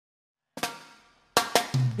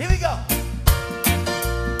Here we go.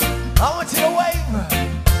 I want you to wave.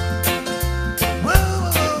 Woo,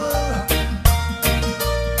 woo, woo, woo.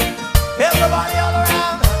 Everybody all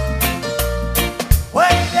around.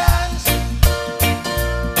 Wave dance.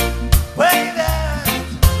 Wave dance.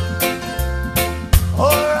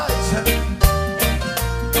 All right.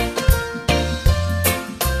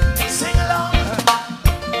 Sing along.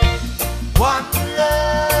 One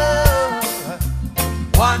love,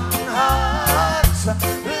 one heart.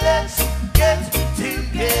 Let's get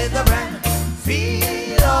together and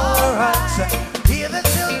feel alright. Hear the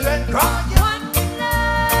children crying. One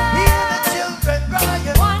love, Hear the children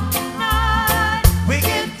crying. one night. We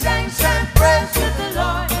give thanks and praise to the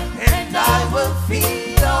Lord, and I will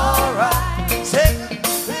feel alright. Sing,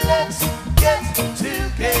 let's get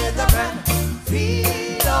together and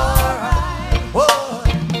feel alright. Whoa,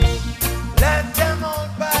 let them all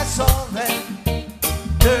pass on their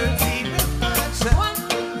dirty remarks. One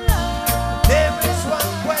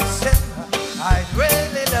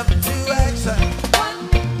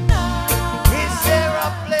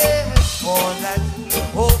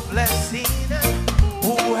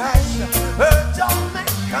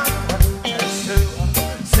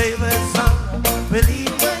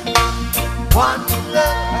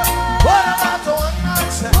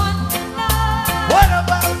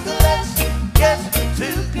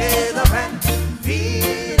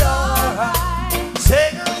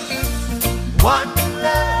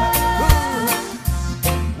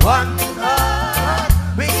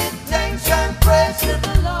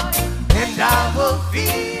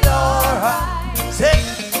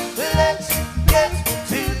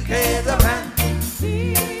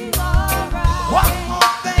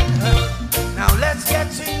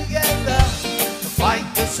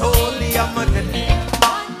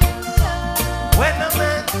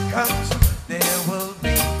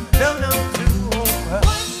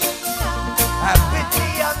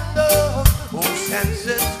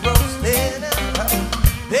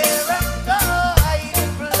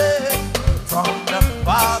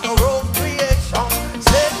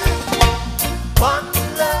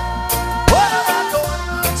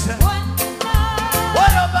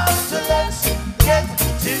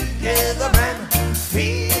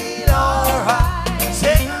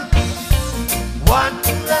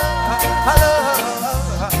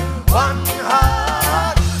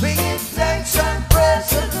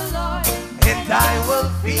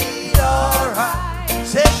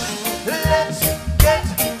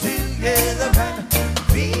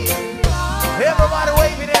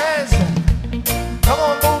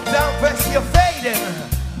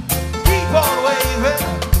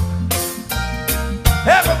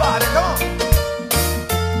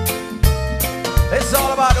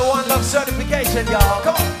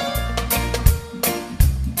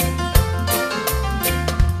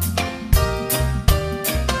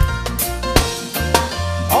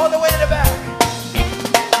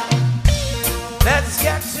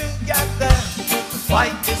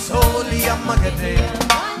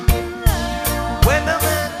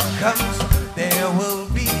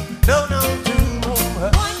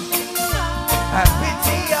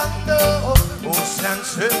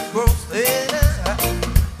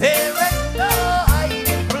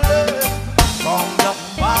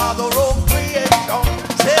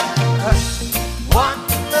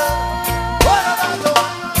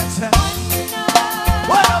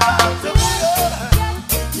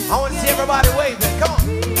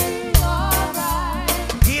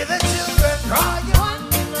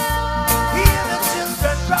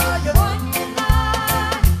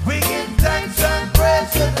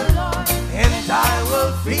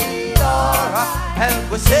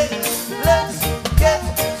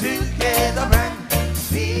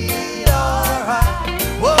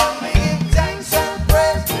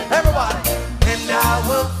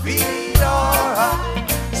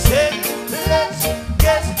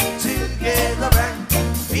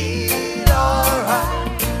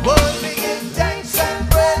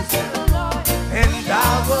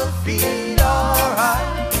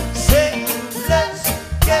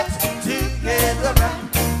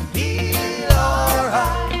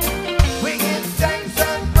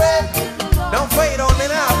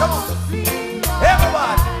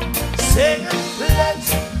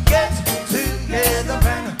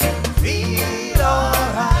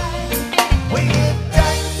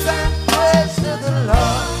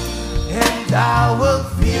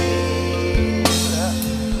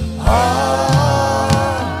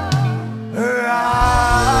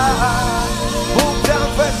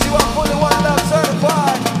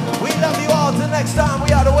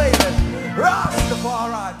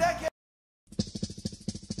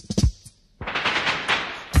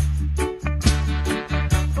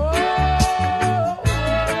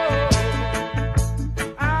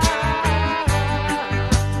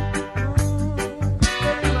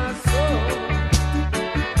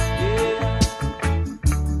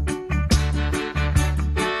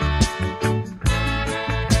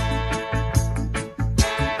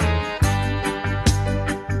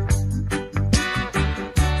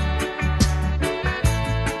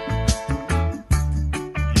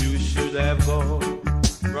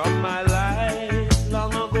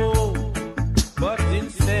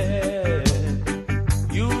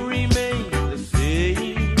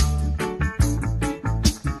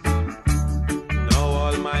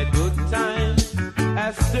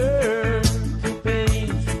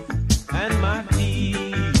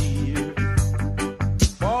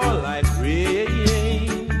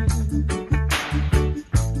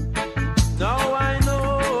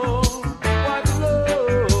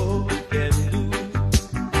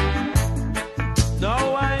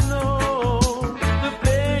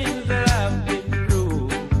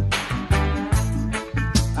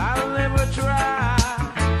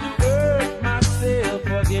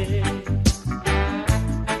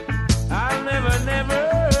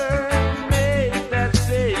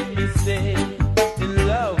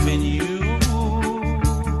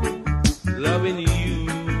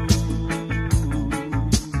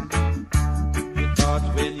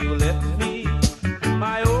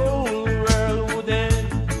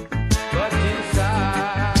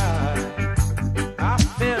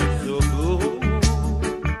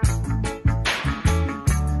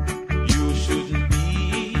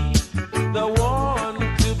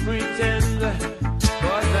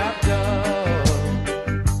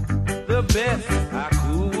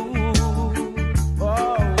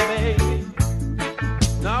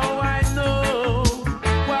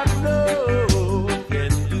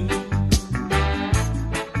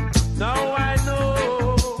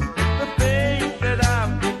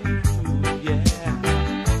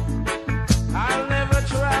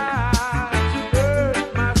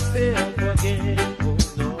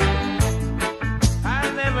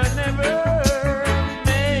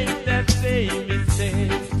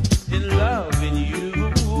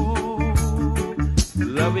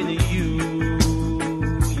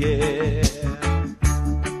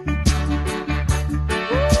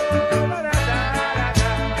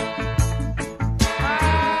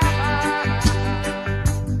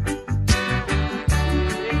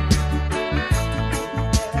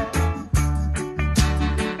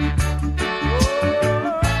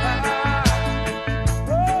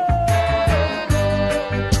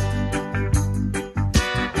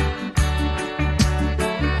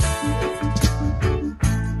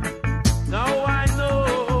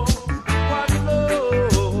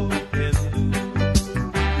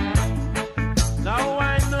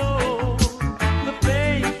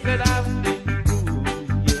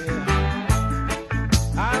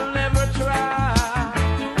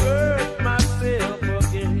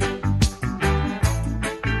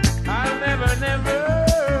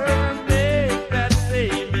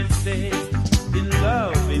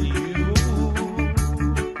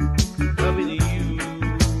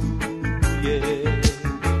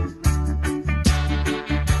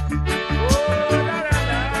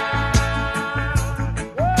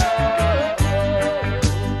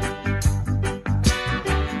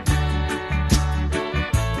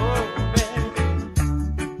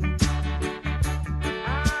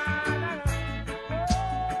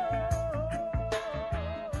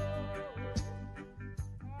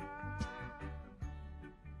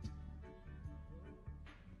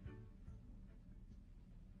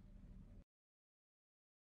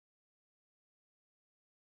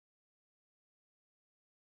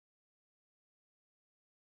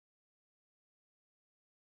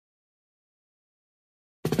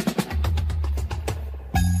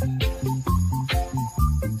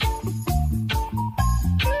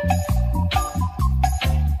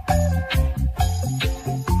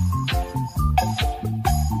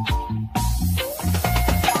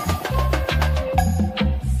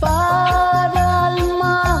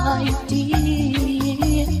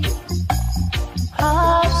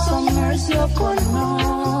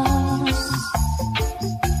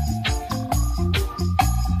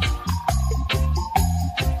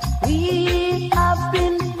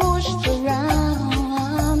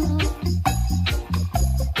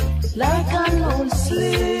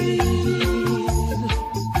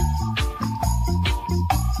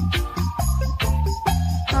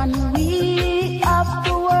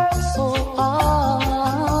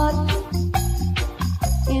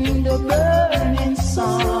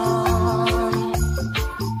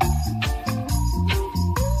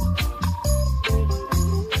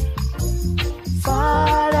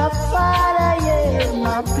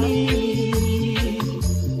plea.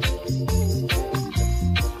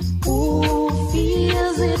 Who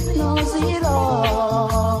feels it knows it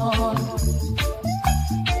all.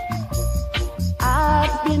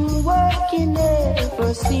 I've been working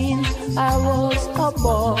ever since I was a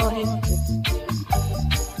boy,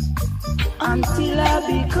 until I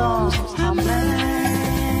become a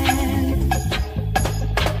man.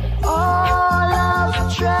 All I've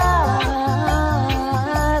tried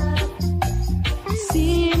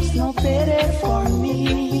seems no better for me.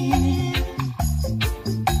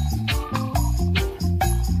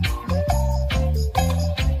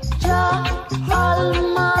 Jah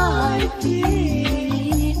Almighty,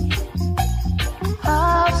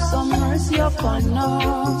 have some mercy upon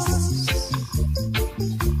us.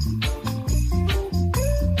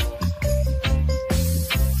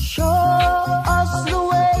 Show us the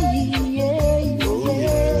way,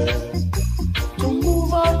 to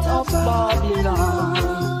move out of Babylon.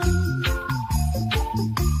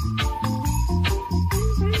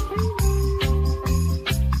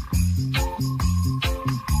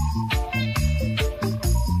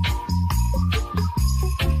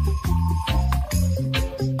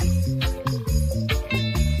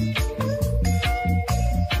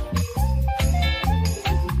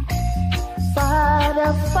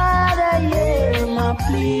 Father, Father, hear my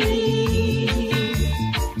plea.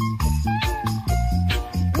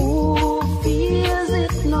 Who feels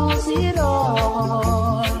it knows it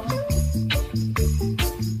all.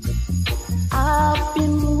 I've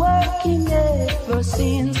been working ever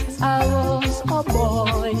since I was a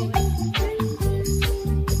boy,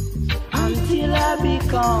 until I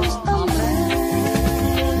become a man.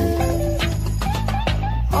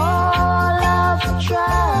 All I've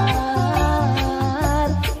tried,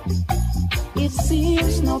 it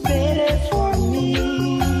seems no better for me.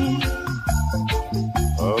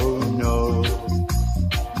 Oh no.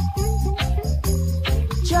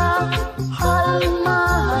 Jah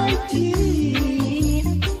Almighty,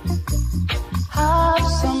 have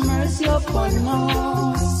some mercy upon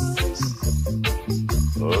us.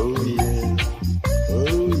 Oh yeah.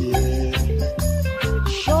 Oh yeah.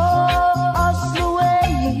 Show us the way,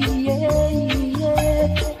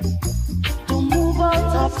 to move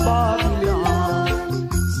out of Babylon.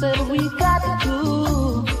 Said we got to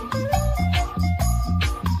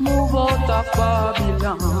move out of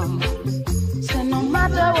Babylon. Say no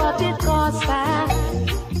matter what it costs,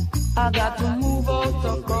 I got to move out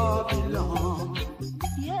of Babylon.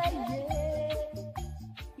 Yeah, yeah,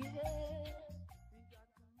 yeah.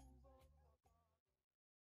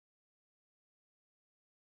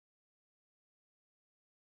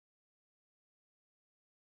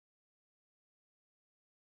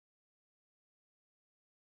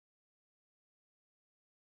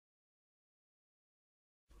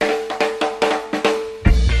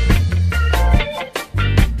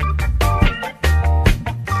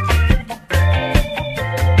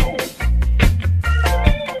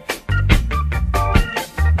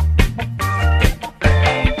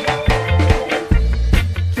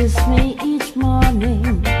 Kiss me each morning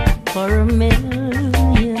for a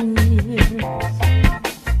million years.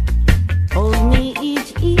 Hold me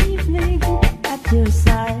each evening at your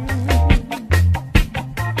side.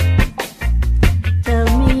 Tell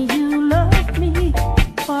me you love me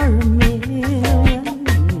for a million.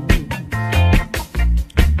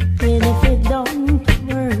 And if it don't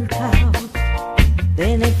work out,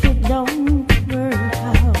 then if it don't work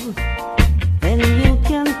out, then you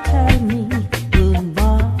can tell me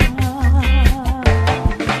goodbye.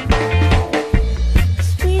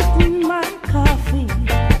 Sweeten my coffee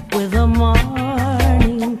with a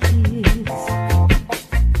morning kiss.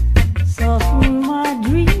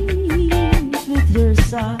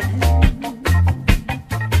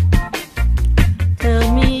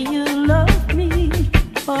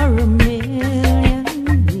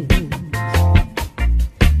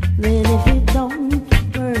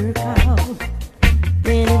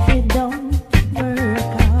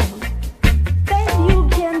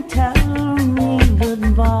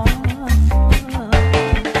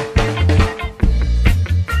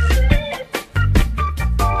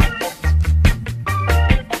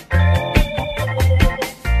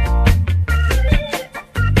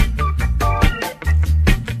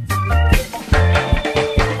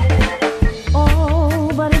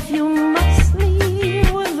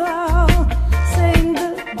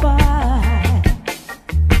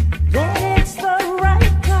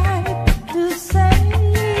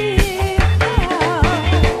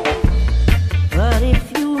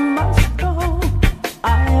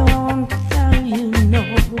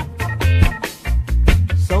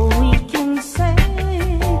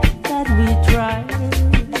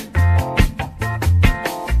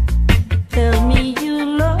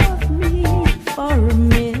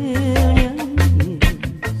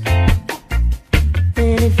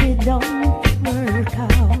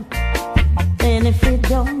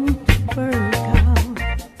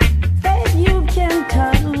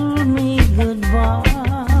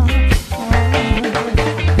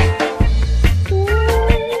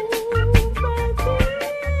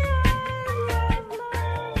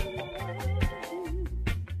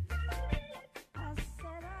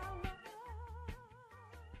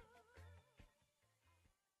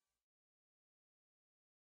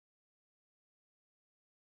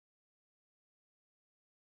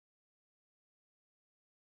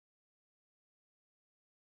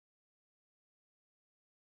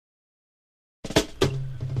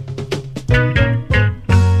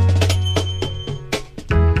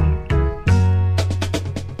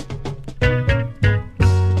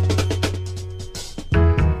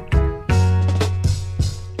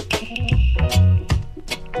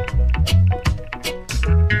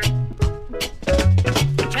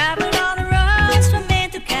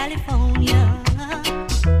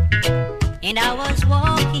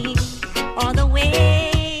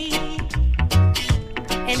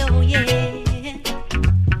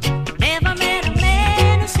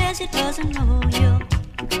 doesn't know you.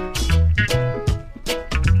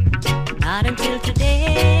 Not until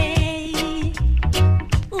today.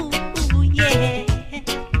 Ooh, ooh, yeah.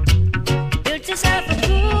 Built yourself a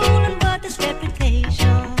cool and worthless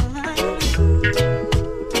reputation.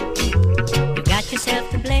 You got yourself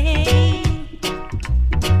to blame.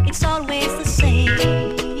 It's always the same.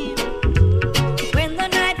 When the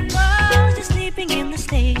night falls, you're sleeping in the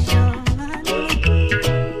station.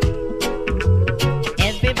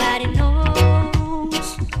 Everybody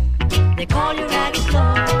knows they call you ragged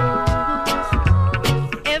clothes.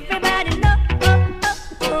 Everybody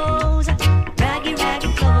knows raggy,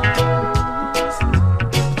 raggy clothes.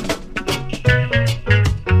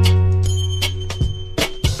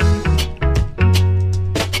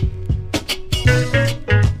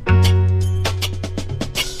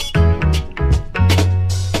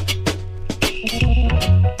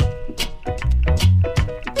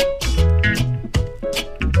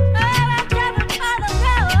 I'm driving all the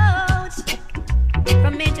roads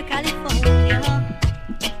from Maine to California,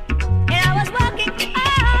 and I was walking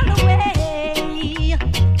all the way.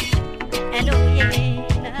 And oh yeah,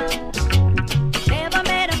 never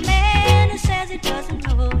met a man who says he doesn't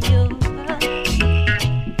know you.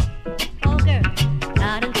 Oh girl,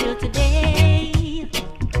 not until today.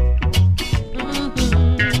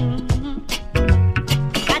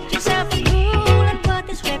 Got yourself a cool and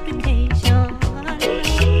worthless reputation.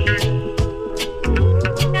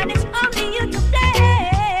 And it's only you to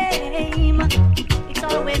blame. It's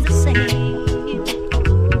always the same.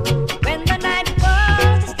 When the night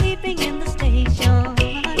falls, you're sleeping in the station.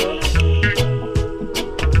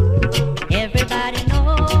 Everybody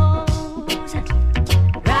knows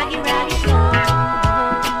raggy, raggy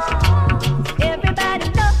clothes. Everybody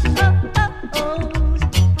knows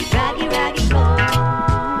raggy, raggy clothes.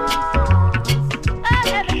 Oh,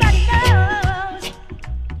 everybody knows.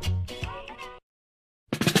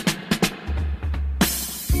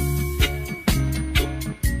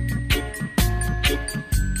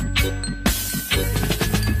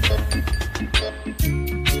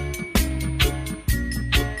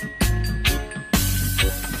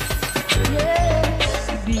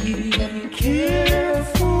 Be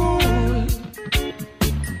careful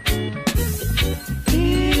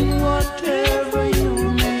in whatever you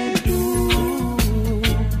may do.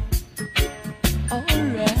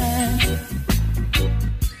 Alright,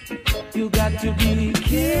 you got to be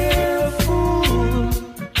careful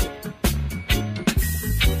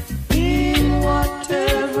in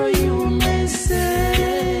whatever you may say.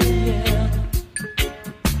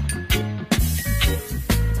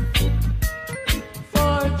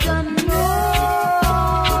 For John know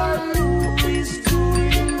who is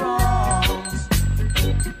doing wrongs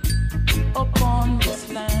upon this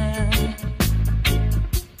land.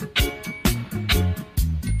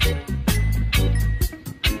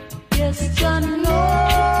 Yes, John know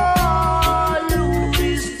who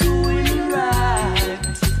is doing right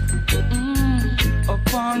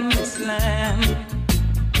upon this land.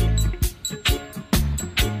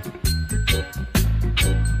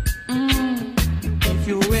 If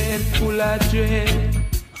you head full of dread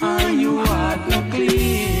and you heart no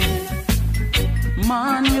clean,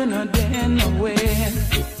 man, you know there no way.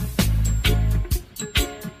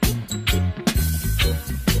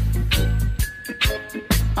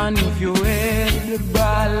 And if you head the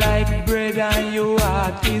bar like bread and your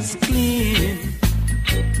heart is clean,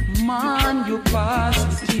 man, you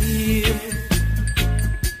positive.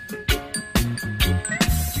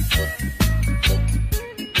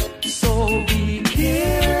 So be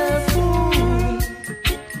careful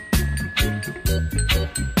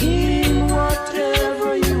in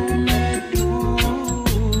whatever you may do.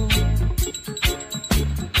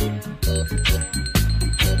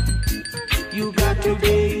 You got to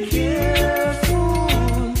be careful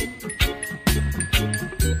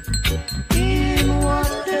in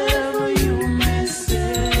whatever you may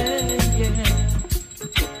say. Yeah,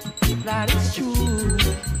 that is true.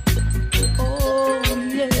 Oh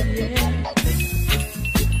yeah, yeah.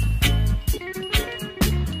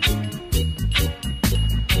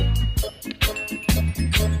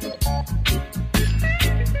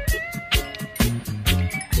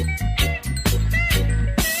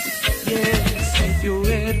 Yes, if you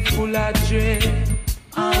head full of dread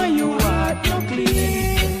and you heart no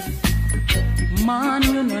clean, man,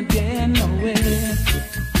 you know there no way.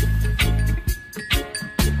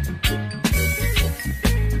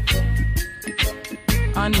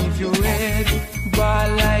 And if you head bar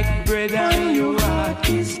like bread and your heart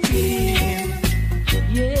is clean,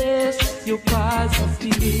 yes, you're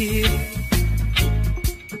positive.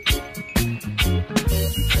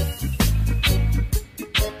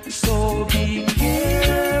 So be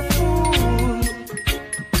careful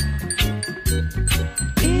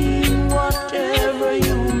in whatever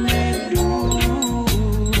you may do.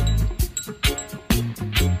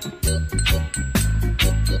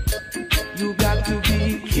 You got to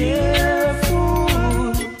be careful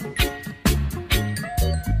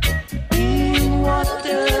in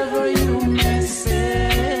whatever you may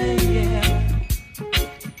say.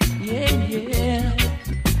 Yeah, yeah.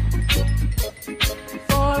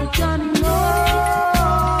 For you know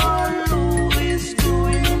who is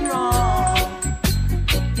doing wrong,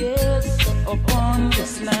 yes, upon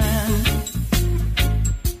this land.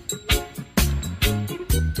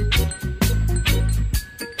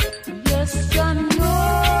 Yes, you know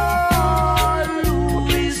who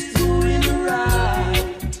is doing right,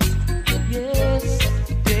 yes,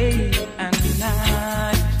 day and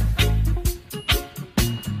night.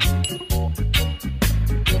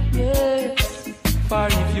 Yes, for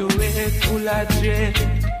if you wait full of dread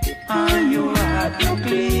and you have to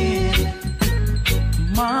clean,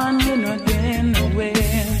 man, you're not getting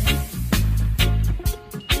nowhere.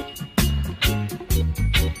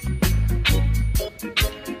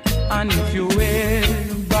 And if you wear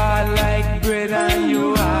bad like bread and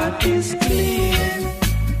your heart is clean,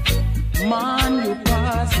 man, you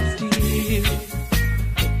positive.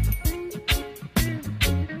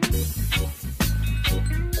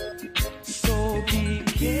 So be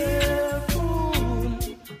careful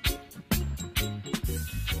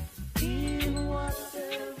in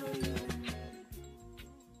whatever you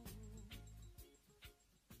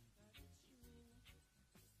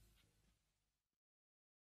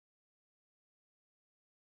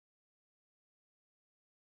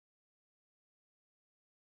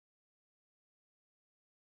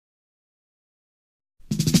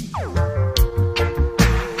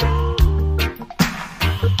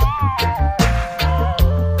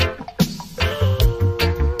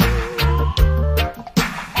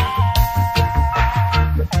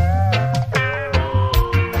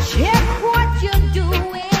Check what you're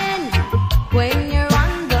doing when you're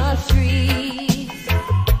on the streets.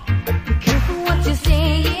 Be careful what you're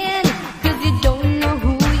saying, 'cause you don't know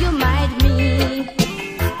who you might meet.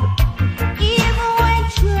 Even when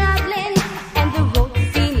traveling and the road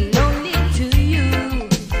seems lonely to you,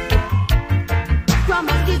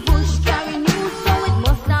 promise the bush carrying you, so it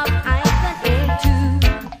must have eyes and ear too.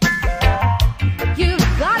 You've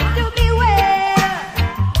got to beware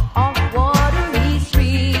of watery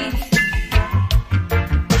streets,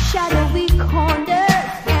 shadowy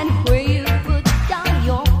corners, and where you put down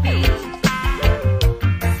your feet.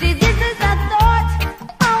 See, this is a thought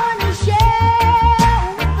I wanna share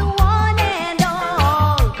with the one and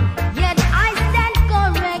all. Yet I stand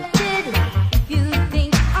corrected if you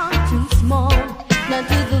think I'm too small. Now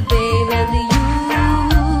to the baby, the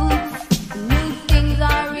youth, new things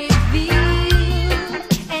are revealed,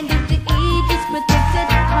 and if the age is protected,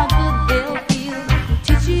 how good they'll feel.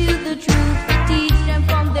 Teach you the truth, teach them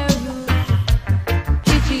from their roots.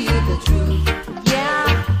 Teach you the truth, yeah.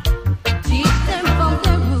 Teach them from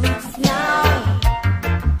their roots now.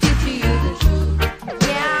 Teach you the truth,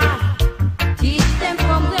 yeah. Teach them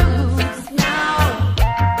from their roots now.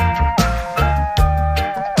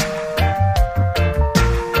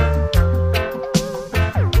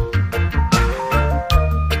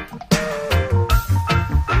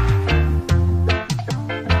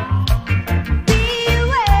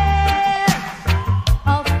 Beware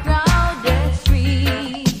of crowded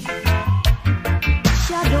streets,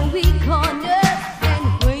 shadowy corners, and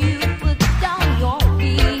where you put down your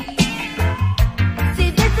feet. See,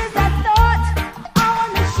 this is a thought I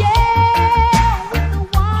wanna share with the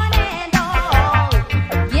one and all.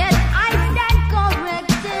 Yet I stand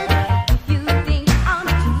corrected if you think I'm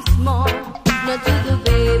too small. Now to the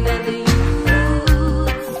baby, the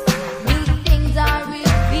youth, new things are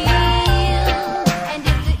revealed, and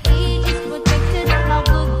if the age is protected, how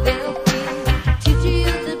good they'll feel. Teach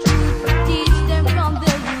you the truth, teach them from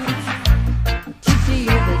their roots.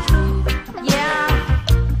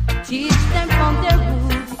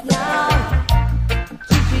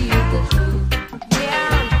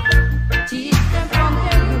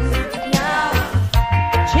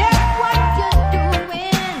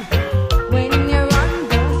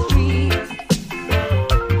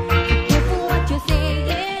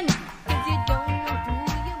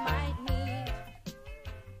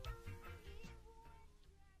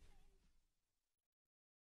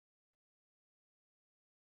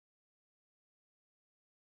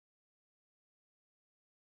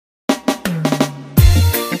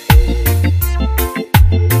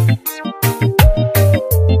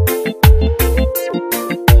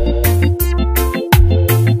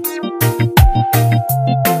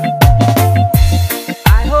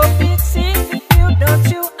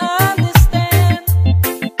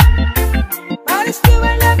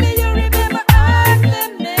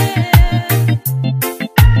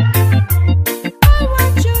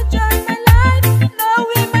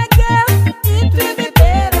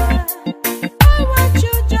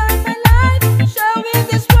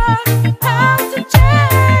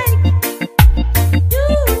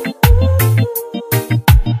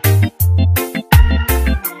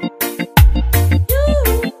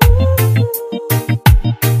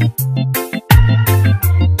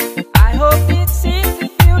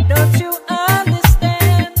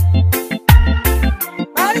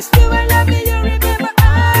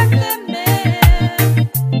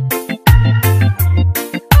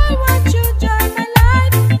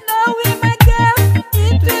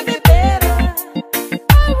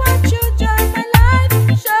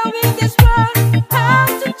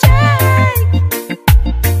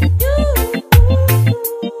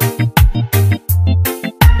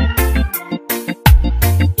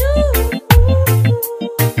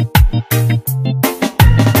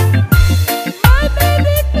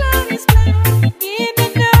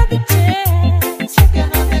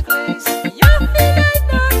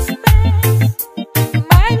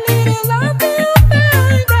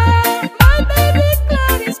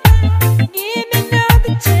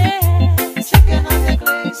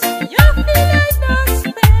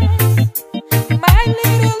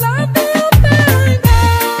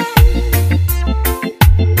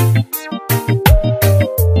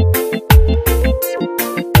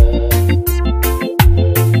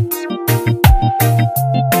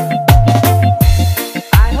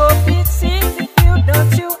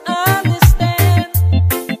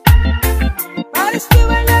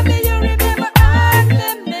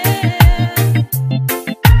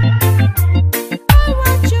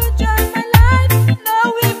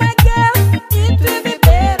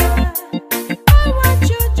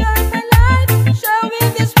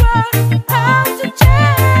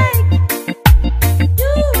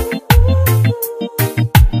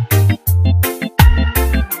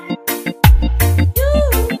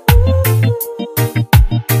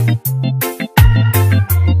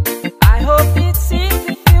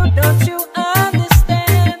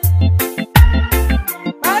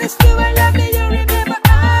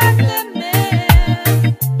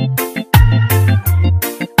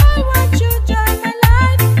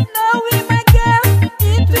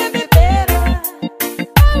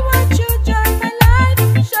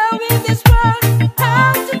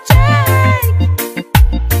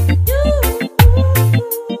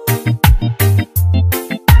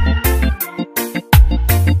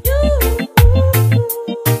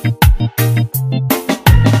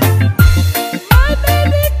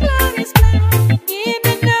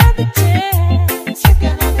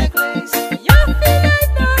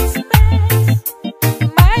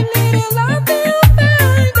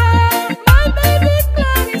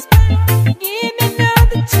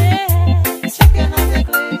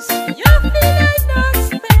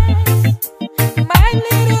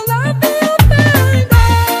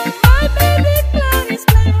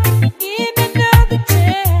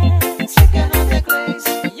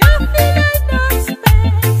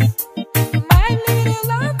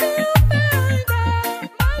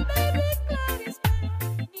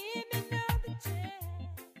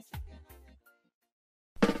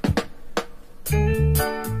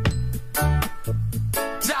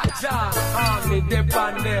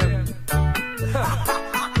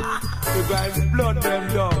 You guys blood them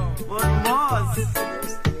down. One more.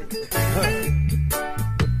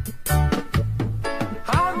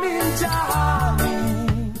 I'm in Jami.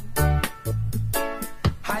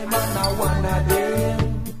 I'm on a one of them.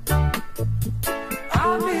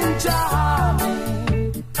 I'm in Jami.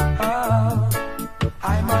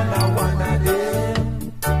 I'm on a one of them.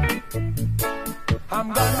 I'm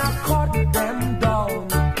gonna cut them down,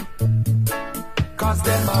 'cause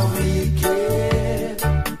them are wicked.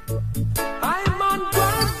 I'm on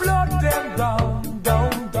gonna blood them down,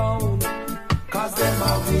 down, down, 'cause them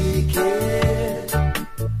are wicked.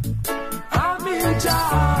 I'm in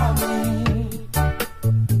Jami.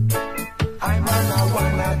 I'm on a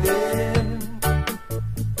one of them.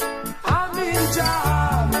 I'm in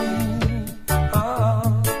Jami.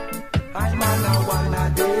 I'm on a one of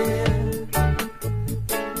them.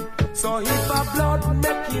 So if a blood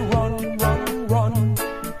make you run, run, run,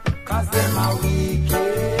 'cause them are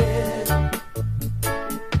wicked.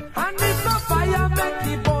 And if a fire make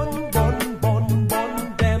you burn, burn, burn, burn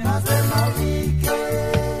them, 'cause them are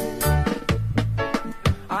wicked.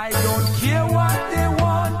 I don't care what they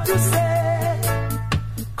want to say,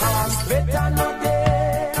 'cause better not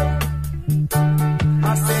there.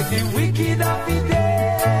 I said the wicked are be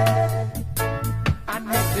dead, and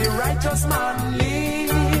make the righteous man live.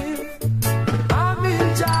 I'm in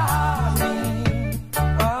Jami.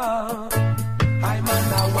 I'm on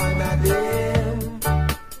a one of them.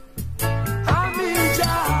 I'm in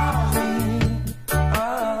Jami.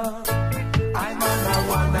 I'm on a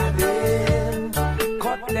one of them.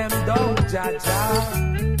 Cut them down, Jaja.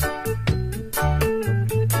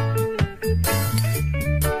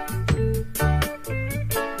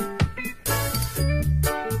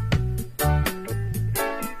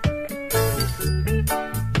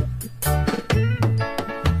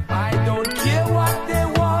 I don't care what they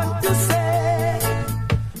want to say,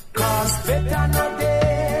 'cause better not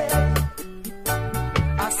there.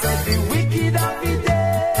 I said the wicked are be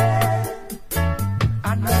dead,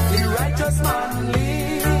 and make the righteous man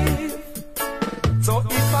live. So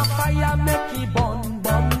if a fire make it burn,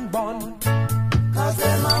 burn, burn, 'cause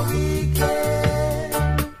them are wicked.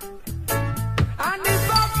 And if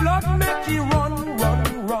a flood make it run, run,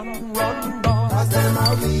 run, run down, 'cause them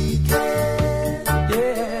are wicked.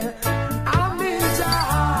 Yeah, I'm in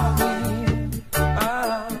Jami.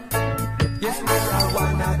 Yes, I'm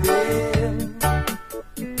one of them.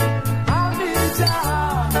 I'm in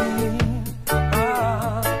Jami.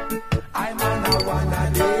 I'm on a one of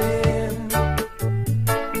them.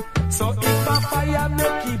 So if a fire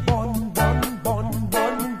make it burn, burn, burn,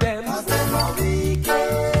 burn them, 'cause them are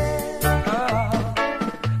wicked.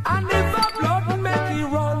 And if a blood make it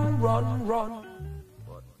run, run, run.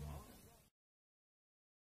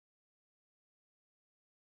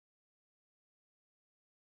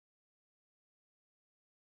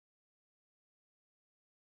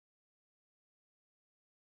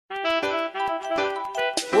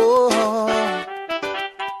 Oh,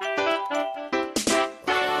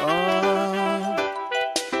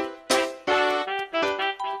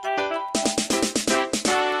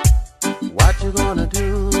 what you gonna do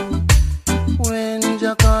when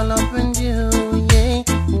you call up and you, yeah?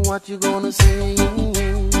 What you gonna say?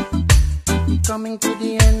 Coming to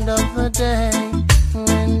the end of the day,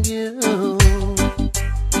 when you,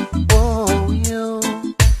 oh,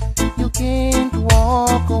 you can't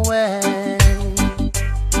walk away.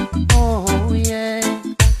 Oh yeah,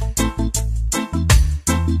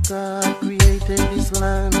 God created this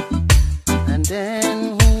land, and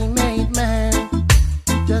then He made man.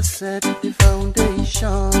 Just set the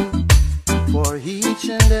foundation for each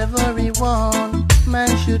and every one.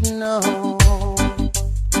 Man should know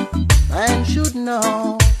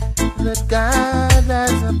that God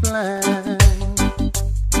has a plan.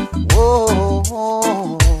 Whoa.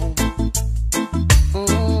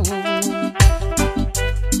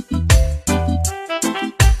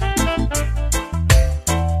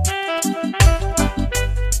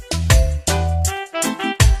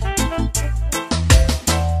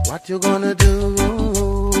 What you gonna do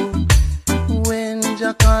when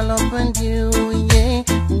you call up and you, yeah?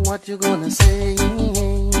 What you gonna say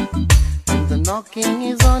when the knocking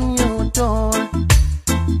is on your door?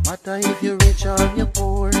 Matter if you rich or you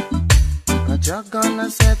poor, 'cause you're gonna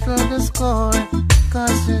settle the score.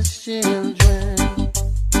 'Cause his children,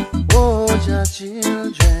 oh, your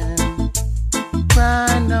children,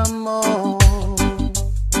 cry no more.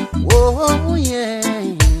 Oh yeah,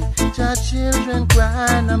 your children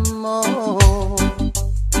cry no more.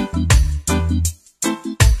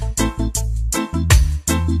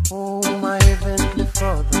 Oh my heavenly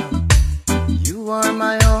Father, you are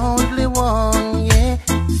my only one.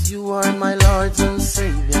 You are my Lord and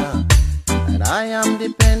Savior, and I am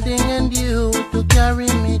depending on you to carry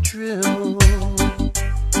me through.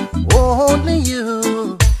 Only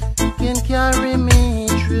you can carry me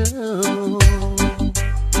through.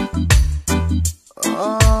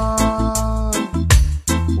 Oh,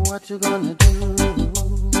 what you gonna do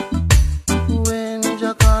when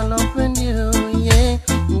you call up on you? Yeah,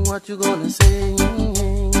 what you gonna say?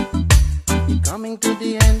 You're coming to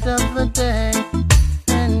the end of the day,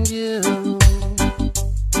 and you,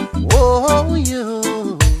 oh,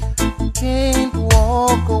 you can't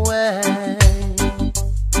walk away.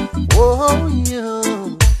 Oh,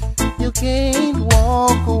 you can't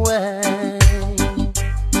walk away.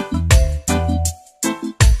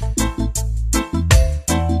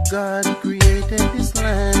 God created this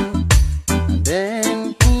land, and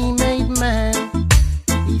then He made man.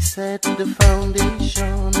 He set the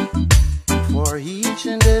foundation for each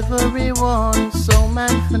and every one, so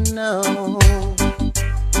man for know,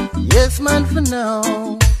 yes man for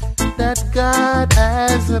know, that God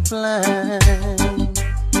has a plan.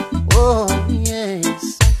 Oh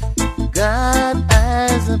yes, God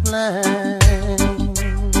has a plan.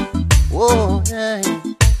 Oh yeah,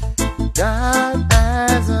 God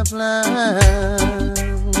has a plan.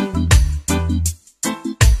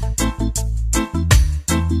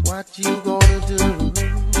 What you gonna do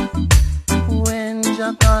when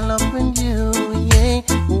you call up on you? Yeah,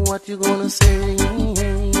 what you gonna say?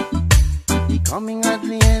 He coming at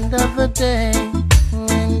the end of the day,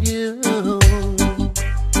 and you,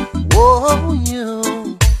 oh,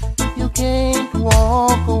 you can't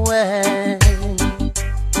walk away.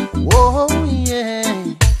 Oh, yeah,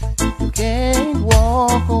 you can't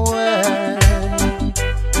walk away.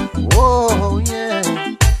 Oh, yeah,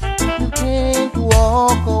 you can't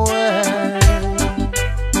walk away.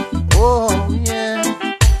 Oh, yeah,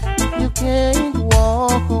 you can't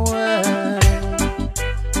walk away.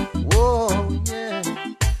 Oh, yeah.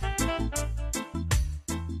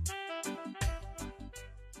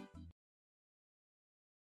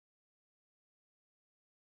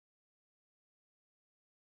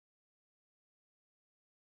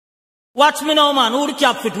 Watch me now, man. Who the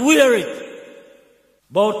cap fit? Wear it.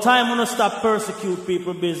 About time we don't stop persecute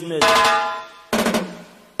people business.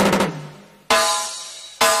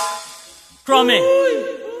 Crummy.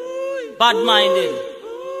 Bad-minded.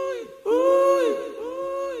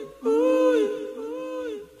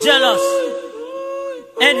 Jealous.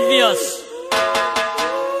 Envious.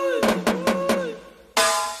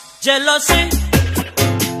 Jealousy.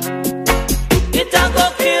 It a go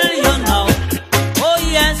kill you now. Oh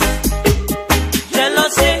yes.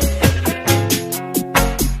 Jealousy,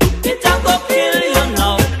 it a go kill you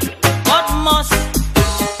now. But must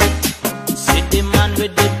see the man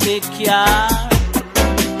with the big car.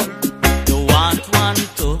 You want one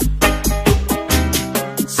too.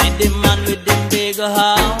 See the man with the big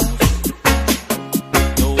house.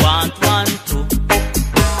 You want one too.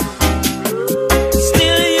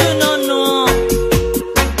 Still you don't know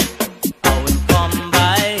how it come by.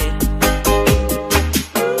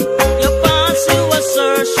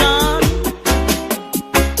 Assertion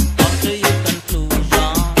up to your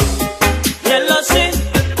conclusion. Jealousy,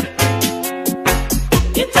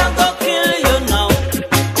 it a go kill you now.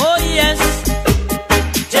 Oh yes,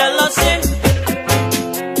 jealousy,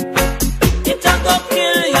 it a go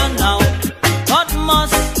kill you now. But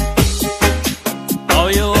must, how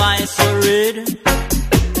your eyes so red?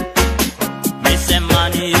 Me say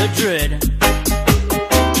man you dread,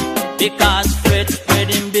 because Fred spread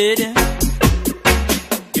him bid.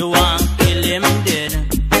 You want kill him dead.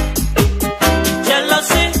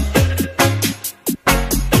 Jealousy,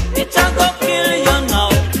 it a go kill you now.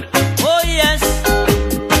 Oh yes,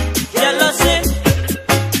 jealousy,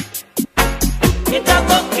 it a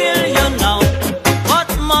go kill you now. What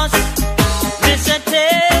must me say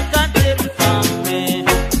take a tip from me?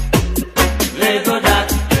 Let go that.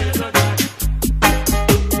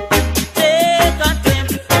 Take a tip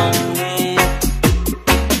from me.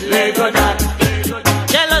 Let go that.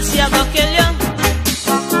 Jealousy I go kill you.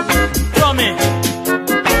 Crummy,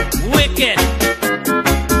 wicked,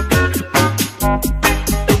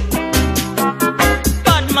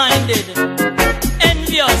 bad-minded,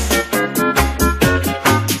 envious.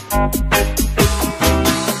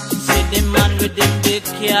 See the man with the big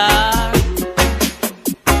car.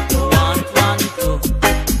 You want one too.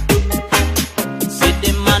 See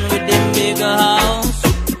the man with the big house.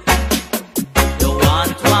 You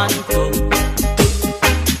want one too.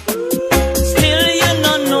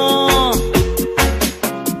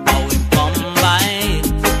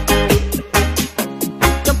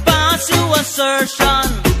 Assertion,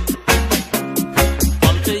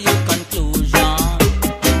 come to you.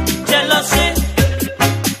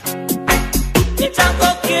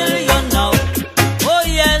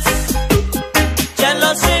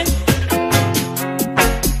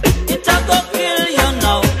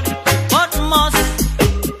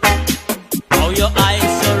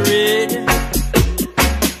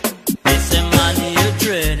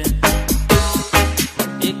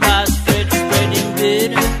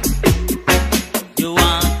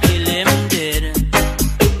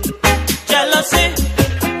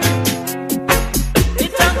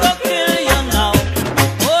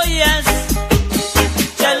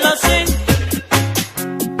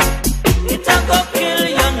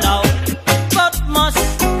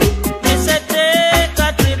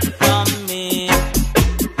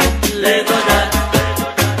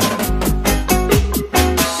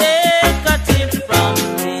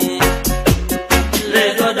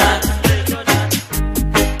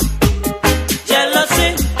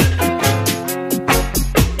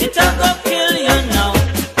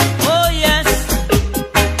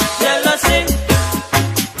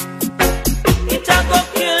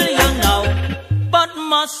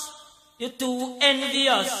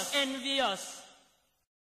 envious, envious.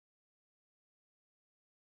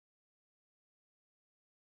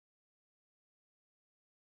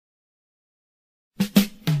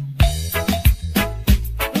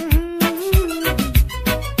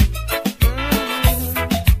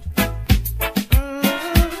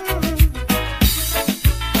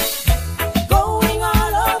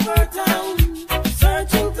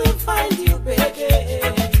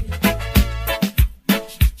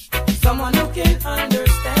 Someone who can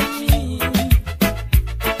understand me.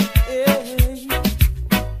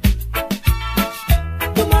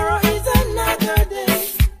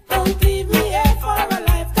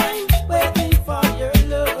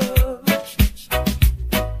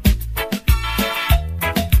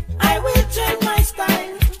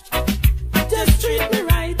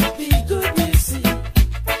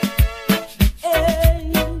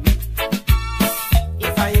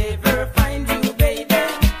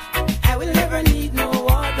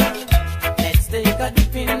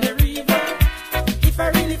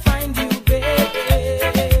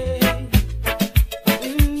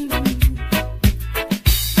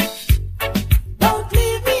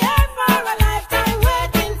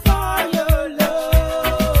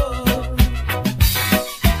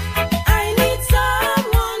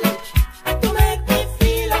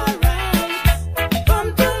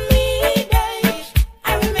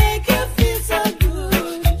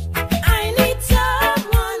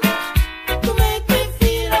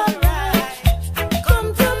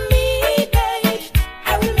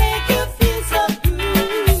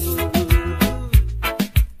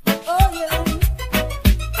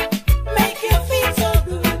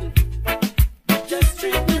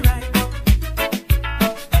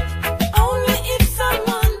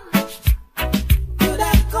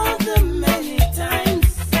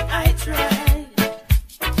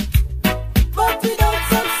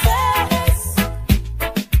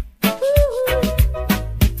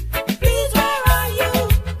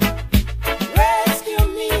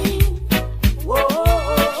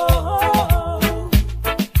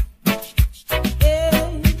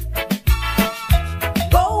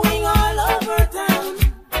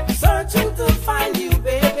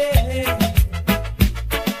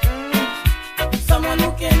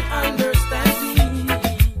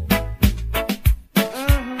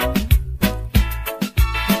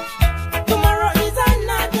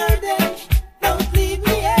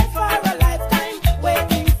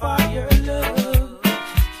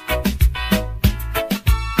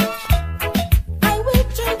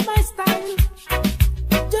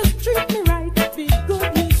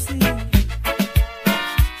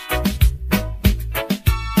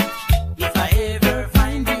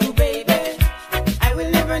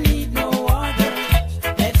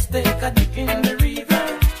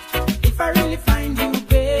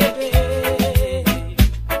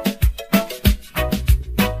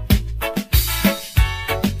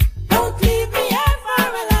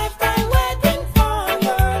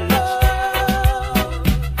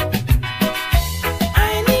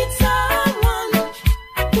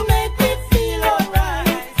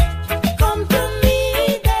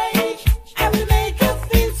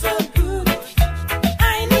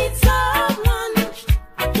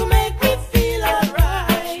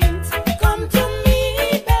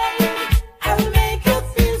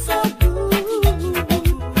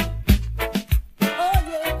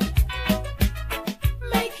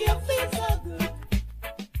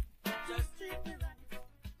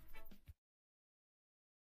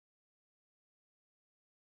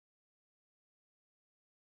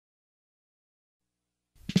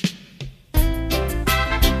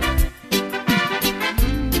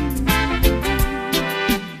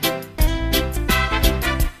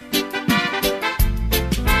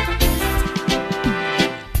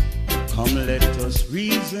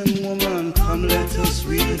 reason, woman, come let us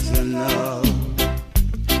reason now.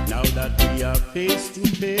 Now that we are face to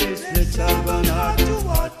face, let's have an heart to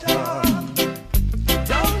water.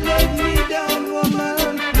 Don't let me down,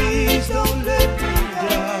 woman, please don't let me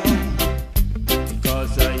down.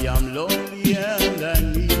 Because I am lonely and I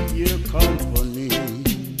need your company.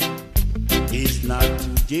 It's not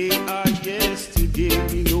today or yesterday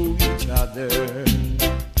we know each other.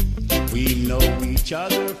 We know each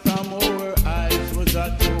other from our eyes was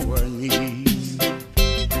at our knees.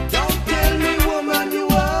 Don't tell me, woman, you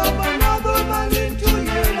have another man into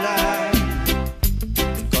your life.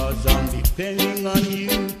 Because I'm depending on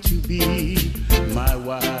you to be my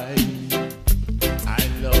wife. I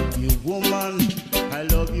love you, woman, I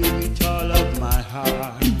love you with all of my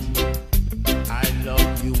heart. I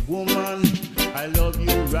love you, woman, I love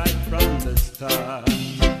you right from the start.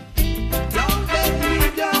 Don't let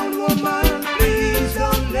me down, woman, please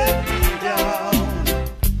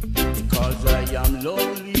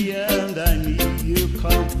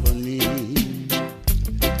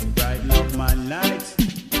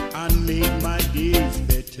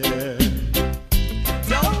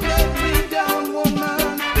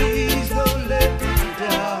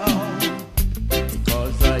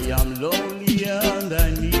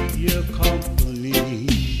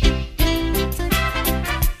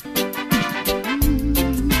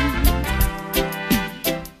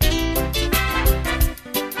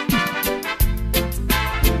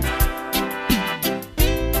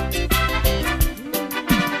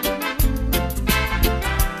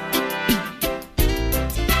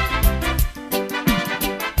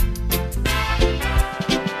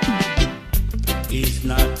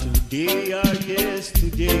Today or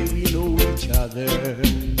yesterday we know each other.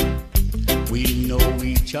 We know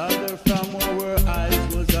each other from our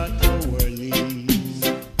eyes was at our knees.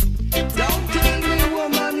 Don't tell me,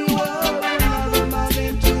 woman, you are another man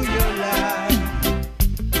into your life,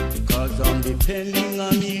 because I'm depending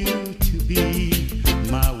on you to be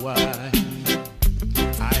my wife.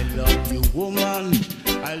 I love you, woman,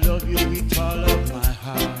 I love you with all of my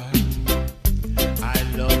heart. I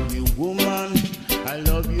love you, woman, I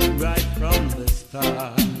love you right from the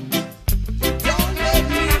start. Don't let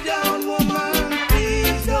me down, woman,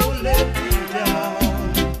 please don't let me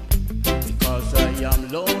down, because I am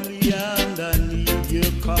lonely and I need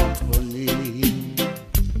your company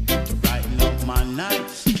to brighten up my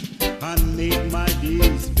nights and make my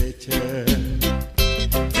days better.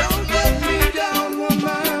 Don't let me down,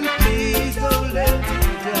 woman, please don't let me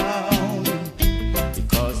down,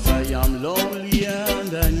 because I am lonely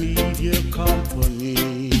and I need your company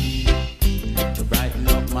to brighten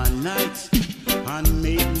up my nights and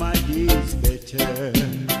make my days better.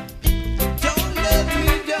 Don't let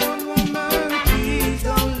me down, woman, please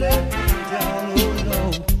don't let me down, oh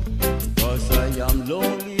no, because I am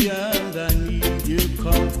lonely and I need your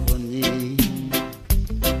company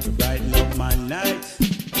to brighten up my nights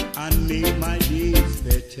and make my days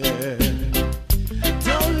better.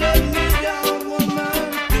 Don't let me down,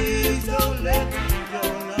 woman, please don't let me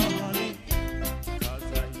down, no, honey, because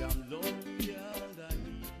I am lonely and I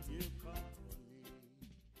need your company.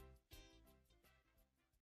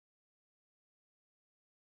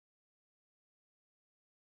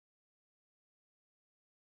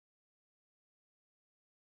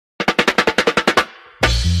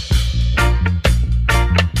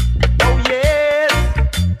 Oh yes,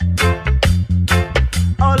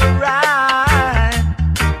 all right.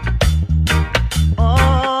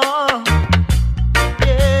 Oh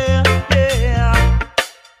yeah, yeah.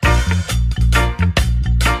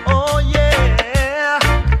 Oh yeah,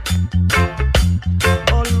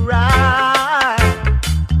 all right.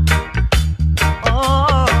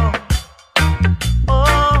 Oh,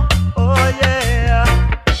 oh yeah.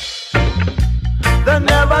 The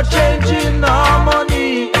never changing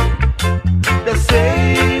harmony, the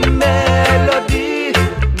same melody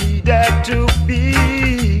needed to be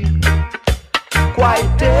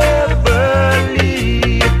quite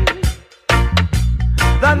everly.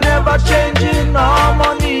 The never changing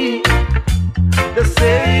harmony, the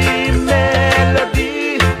same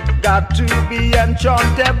melody got to be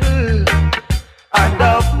enchantable and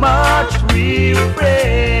of much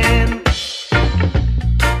refrain.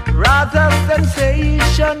 Rather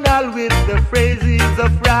sensational with the phrases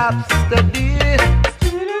of rhapsody,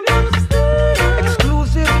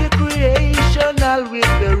 exclusively creational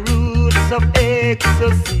with the roots of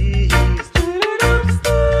ecstasy.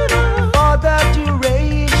 For the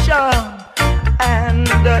duration and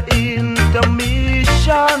the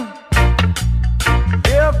intermission,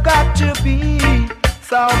 there've got to be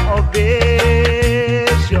some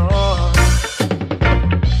ovation.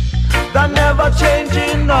 The never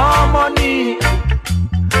changing harmony,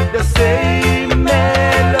 the same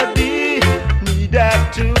melody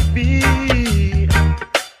needed to be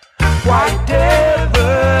quite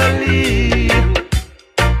everly.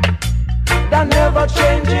 The never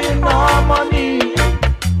changing harmony,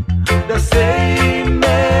 the same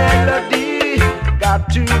melody got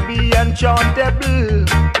to be enchantable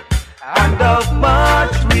and of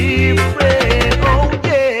much refrain. Oh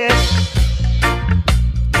yes.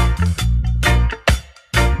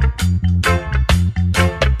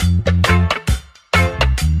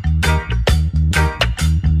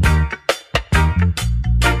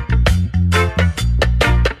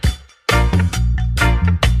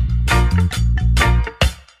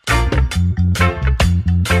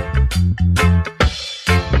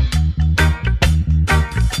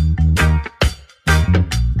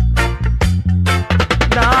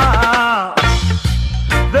 Now,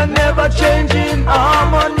 the never changing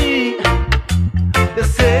harmony, the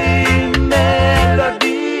same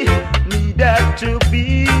melody needed to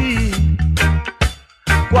be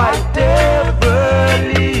quite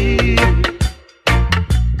everly.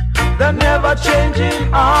 The never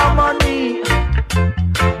changing harmony,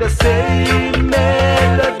 the same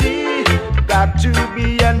melody got to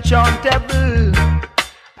be enchantable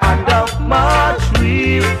and of much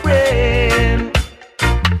refrain.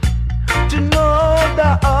 To know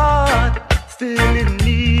the heart still in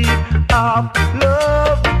need of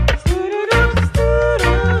love,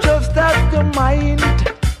 just as the mind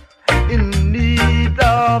in need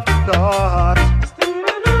of thought.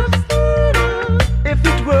 If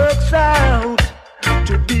it works out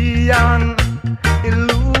to be an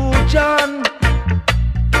illusion,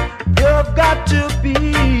 love got to be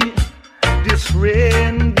this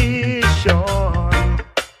rendition,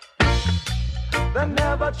 the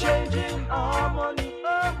never changing harmony,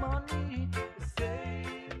 harmony, the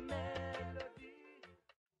same melody.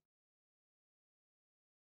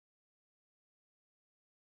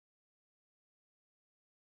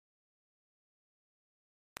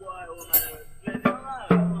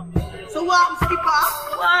 So what, skipper?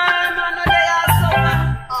 Why man no dey a summer?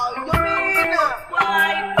 Oh, you mean? Why?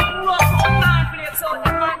 What man play so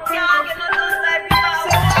the man can't get no dance like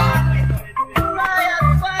before? Riot,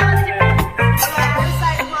 fire,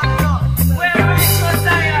 inside man no. We're righteous,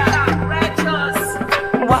 righteous.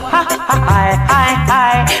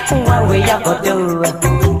 What we a go do?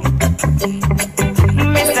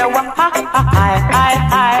 Mr. What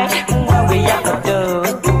we a go do?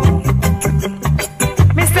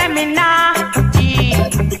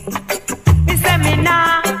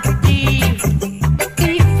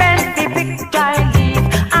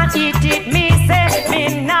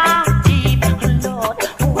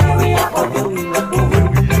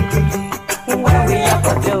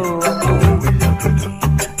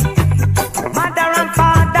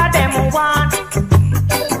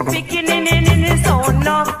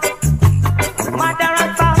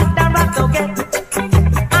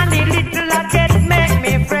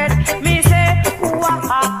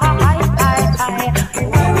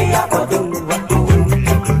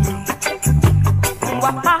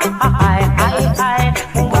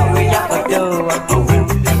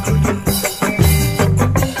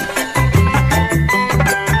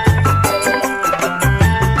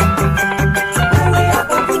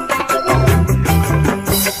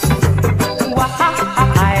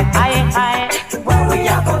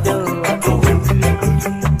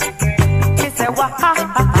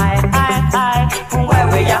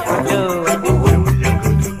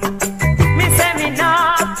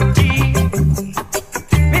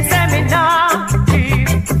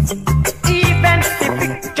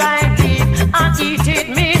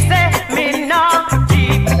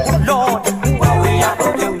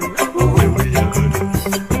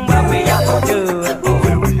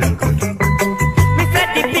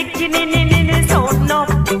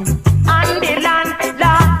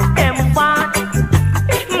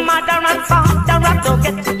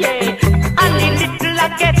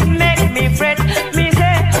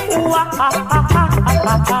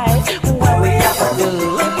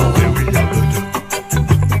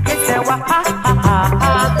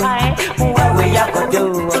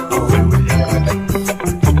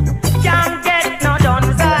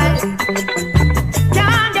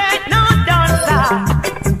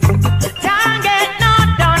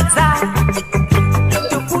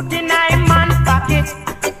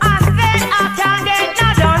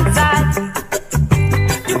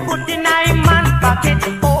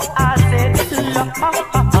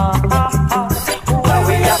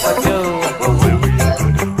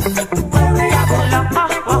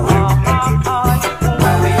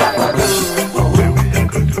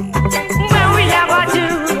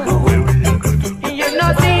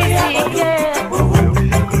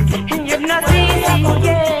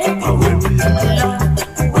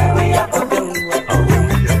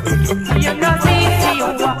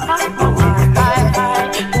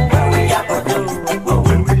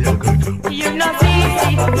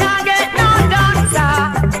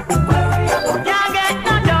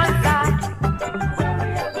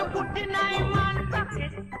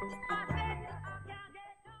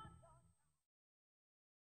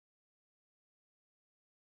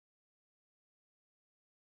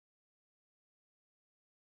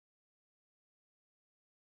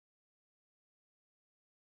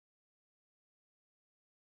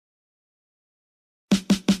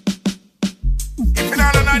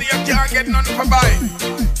 You can't get none for buy.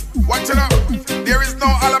 Watch it up, there is no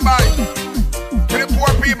alibi. When the poor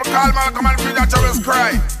people call Malcolm and feel that always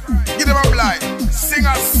cry. Give them a blind. Sing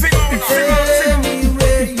on, sing on, sing on, sing on.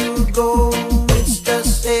 Anywhere you go, it's the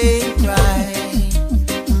same cry.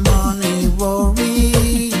 Money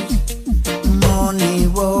worry, money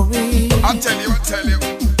worry. I'll tell you.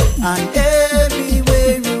 And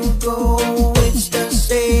everywhere you go, it's the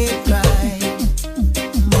same cry.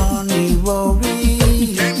 Money worry.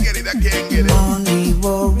 I can't get it. Money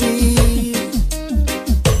worry.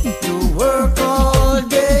 You work all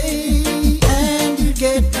day and you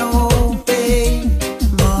get no pay.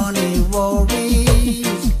 Money worry.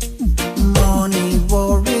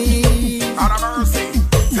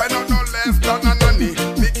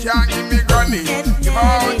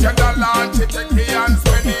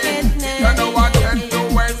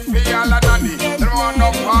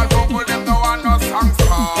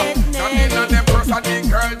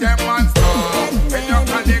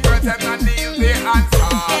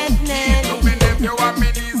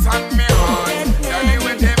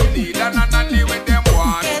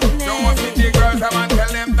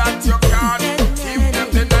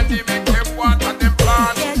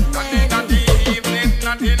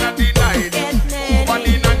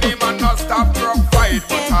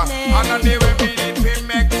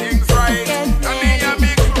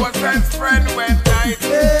 night.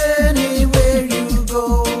 Anywhere you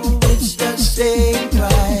go, it's the same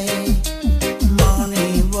cry.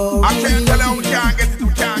 Money worries. I can't tell them we can't get it,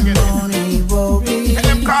 we can't get it. Money worries. Tell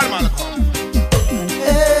them call Malcolm. And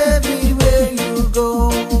everywhere you go,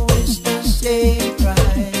 it's the same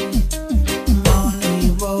cry.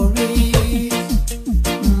 Money worries.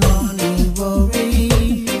 Money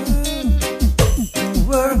worries. You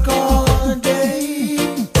work all day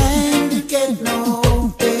and you get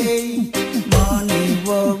no pay. Money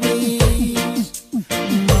worries.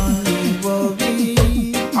 Money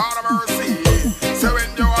worries. Out of mercy. So when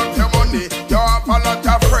you have your money, you have a lot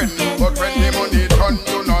of friends. But when the money done,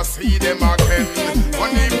 you not see them again.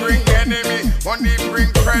 Money bring enemy, money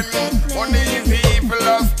bring friend. Money is the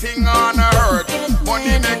evilest thing on earth.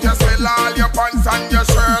 Money make you sell all your pants and your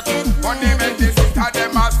shirt. Money make the sister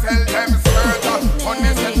them a sell them skirt.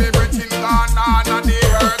 Money sell everything gone on the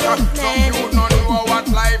earth. Some you don't know what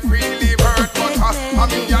life really hurt. But I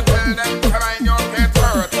mean you tell them when you get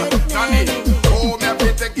hurt. Nanny, oh me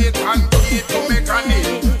fit to get and key to make a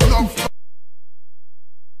need. No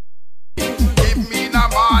give me the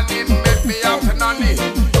morning, make me happy nanny.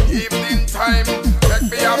 Evening time,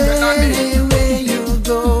 make me happy nanny. Anywhere you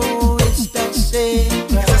go, it's the same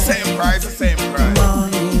cry. It's the same cry, it's the same cry.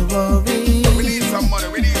 Money worries. We need some money,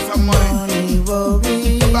 we need some money. Money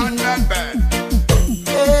worries. Bad, bad, bad.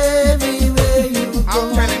 Everywhere you go,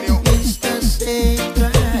 I'm telling you. it's the same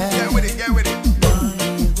cry. Get with it, get with it.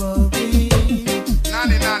 Money worries.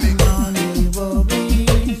 Nanny, nanny, Money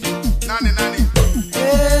worries. nanny, nanny.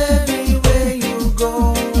 Everywhere you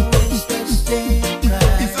go, it's the same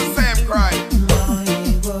cry. It's the same cry.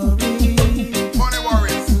 Money worries. Money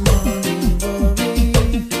worries. Money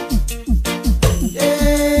worries.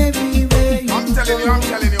 Everywhere you I'm telling you, go, I'm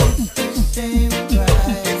telling you. it's the same cry.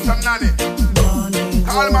 It's the nanny. Money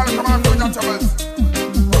Call Malcolm and Food Untouchables.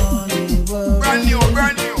 Money worries. Brand new,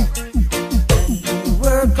 brand new. You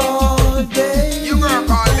work all day. You work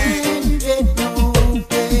all day. And you get no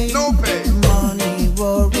pay. No pay. Money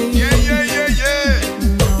worries. Yeah, yeah, yeah, yeah.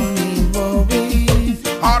 Money worries.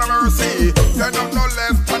 Out of mercy, send up no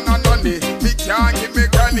less than a nonny. Me can't give me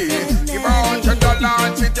granny. Give her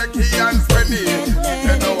 $100, she take key and spend it.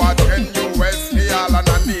 You know what, $10 me all a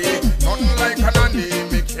nanny. Nothing like a nanny,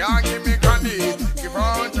 me can't give me granny. Give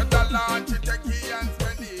her $100, she take key and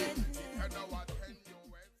spend it. You know what, $10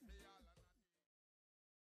 me all a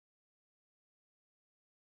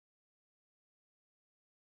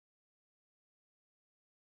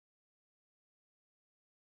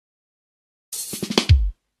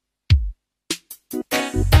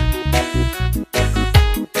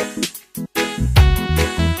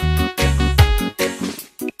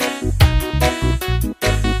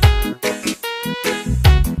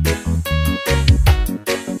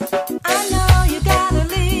I know you gotta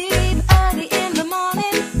leave early in the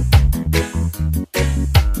morning.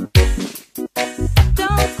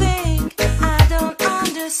 Don't think I don't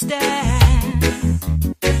understand.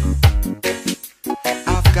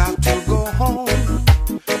 I've got to go home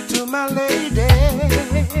to my lady.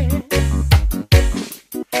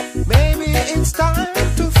 Maybe it's time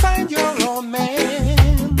to find your own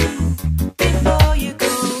man. Before you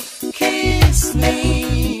go, Kiss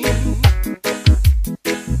me.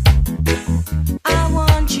 I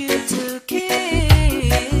want you to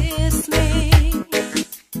kiss me.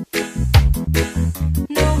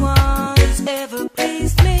 No one's ever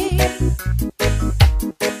pleased me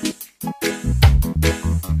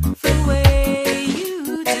the way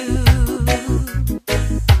you do.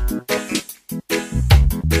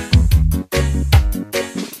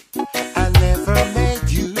 I never made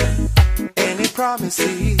you any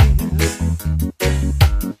promises.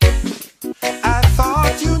 I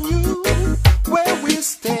thought you knew where we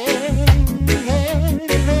stand.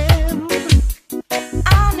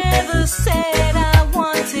 I never said I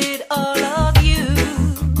wanted all of you.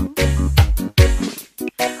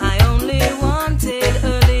 I only wanted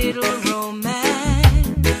a little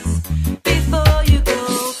romance. Before you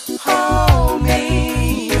go, hold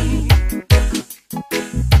me.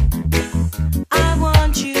 I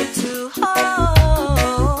want you to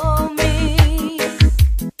hold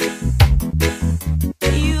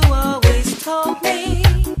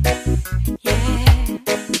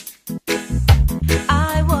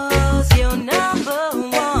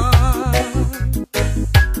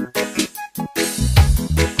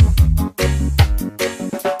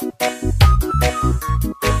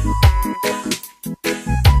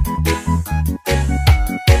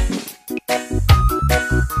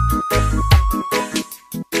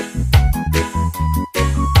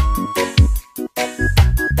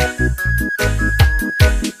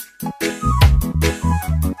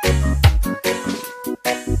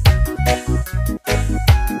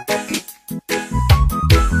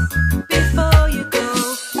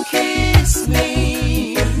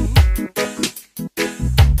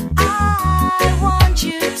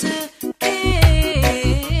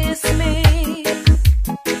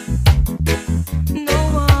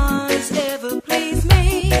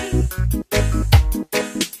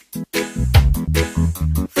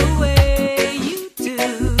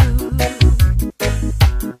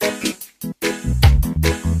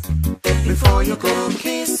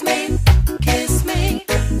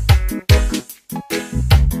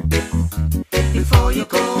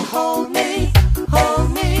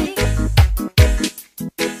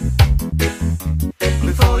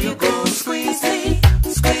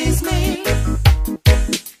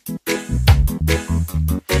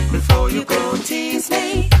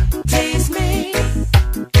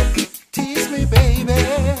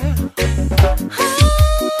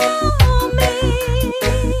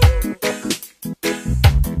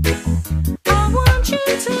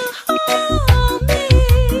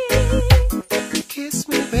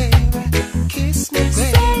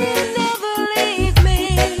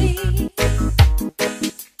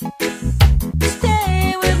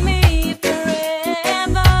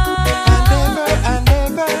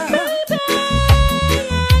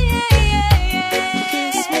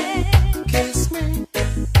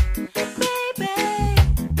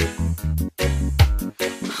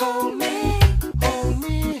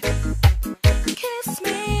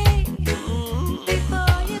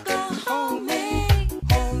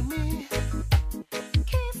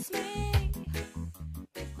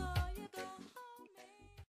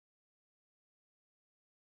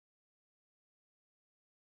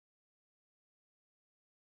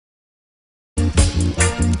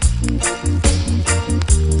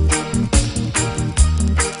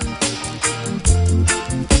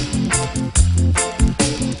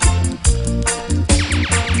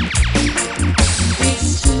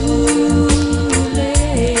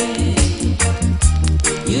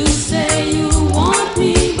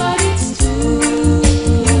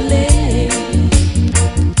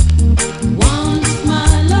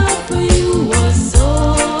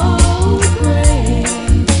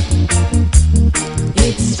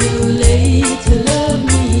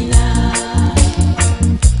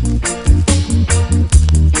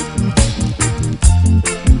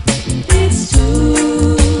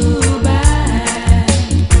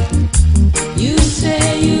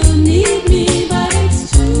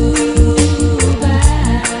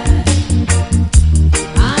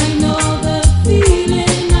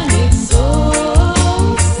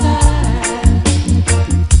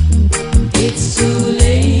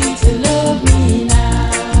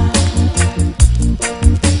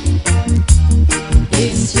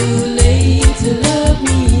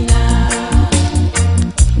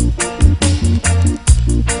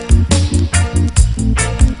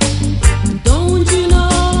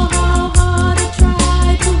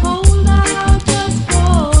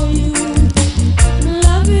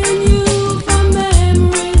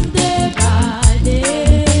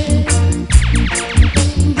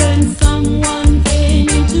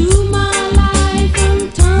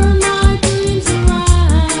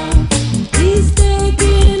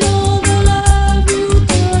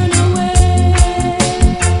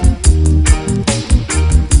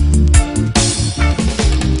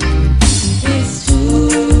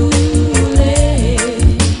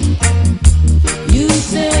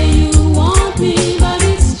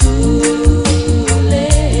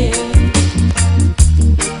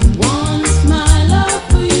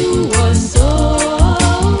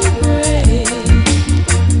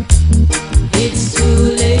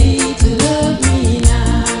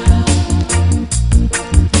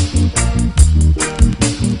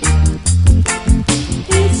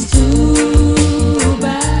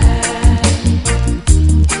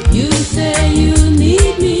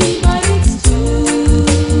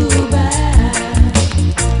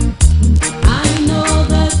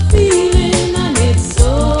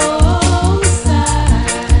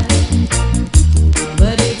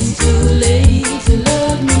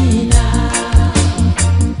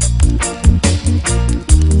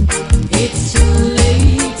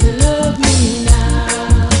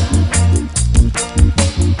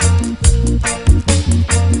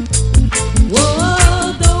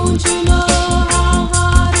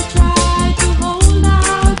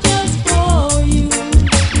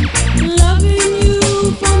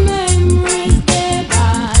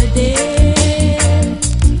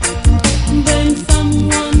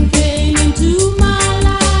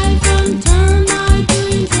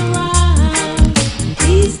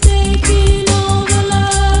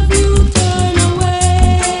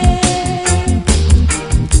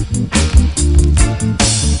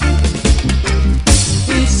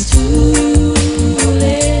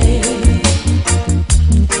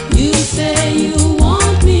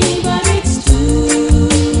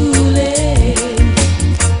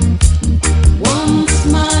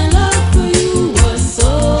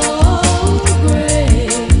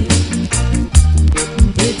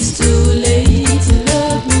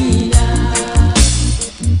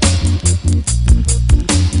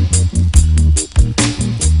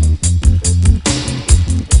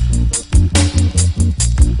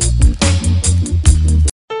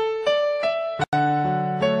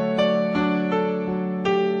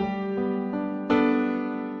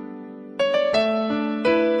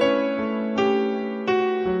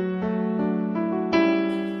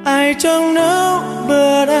I don't know,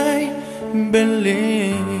 but I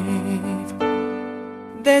believe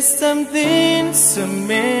there's something so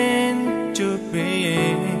meant to be,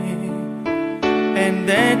 and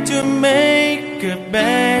that to make a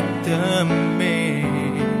better me.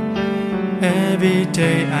 Every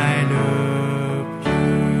day I love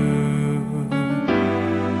you.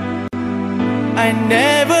 I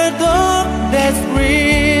never thought that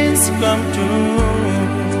dreams come true,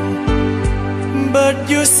 but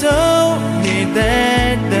you saw me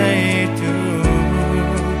that day too.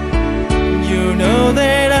 You know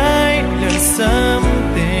that I learned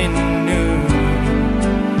something new.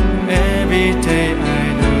 Every day I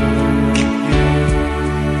love you.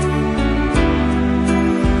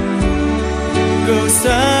 'Cause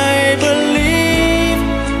I believe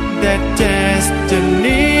that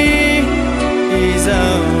destiny is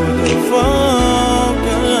out of our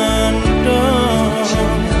control,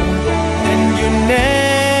 and you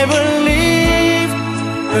never leave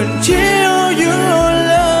until you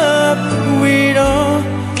love with all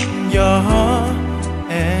your heart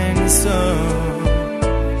and soul.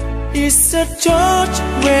 It's a touch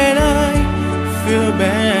when I feel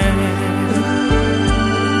bad,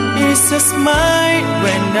 it's a smile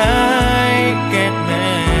when I get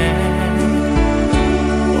mad.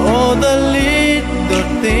 All the little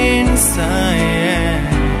things I am.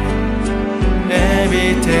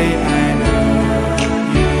 Every day I love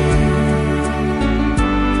you.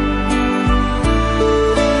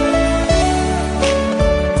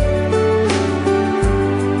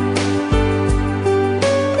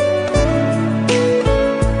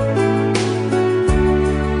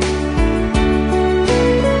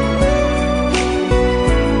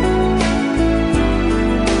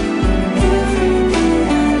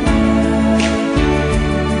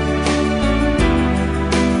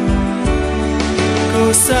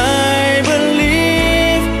 'Cause I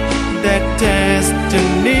believe that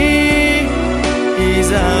destiny is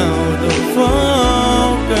out of our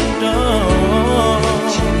control,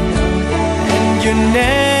 and you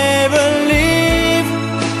never leave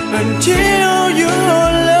until you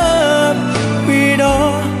love with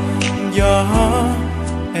all your heart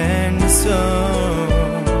and soul.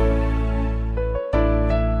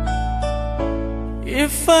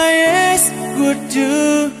 If I ask, would you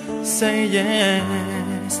say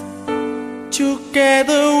yes?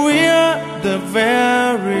 Together we're the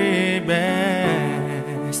very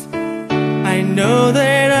best. I know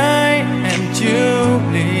that I am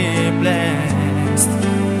truly blessed.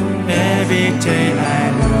 Every day I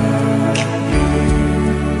love you,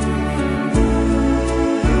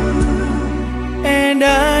 and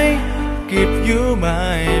I give you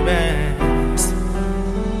my best.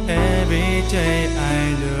 Every day I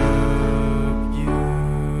love you.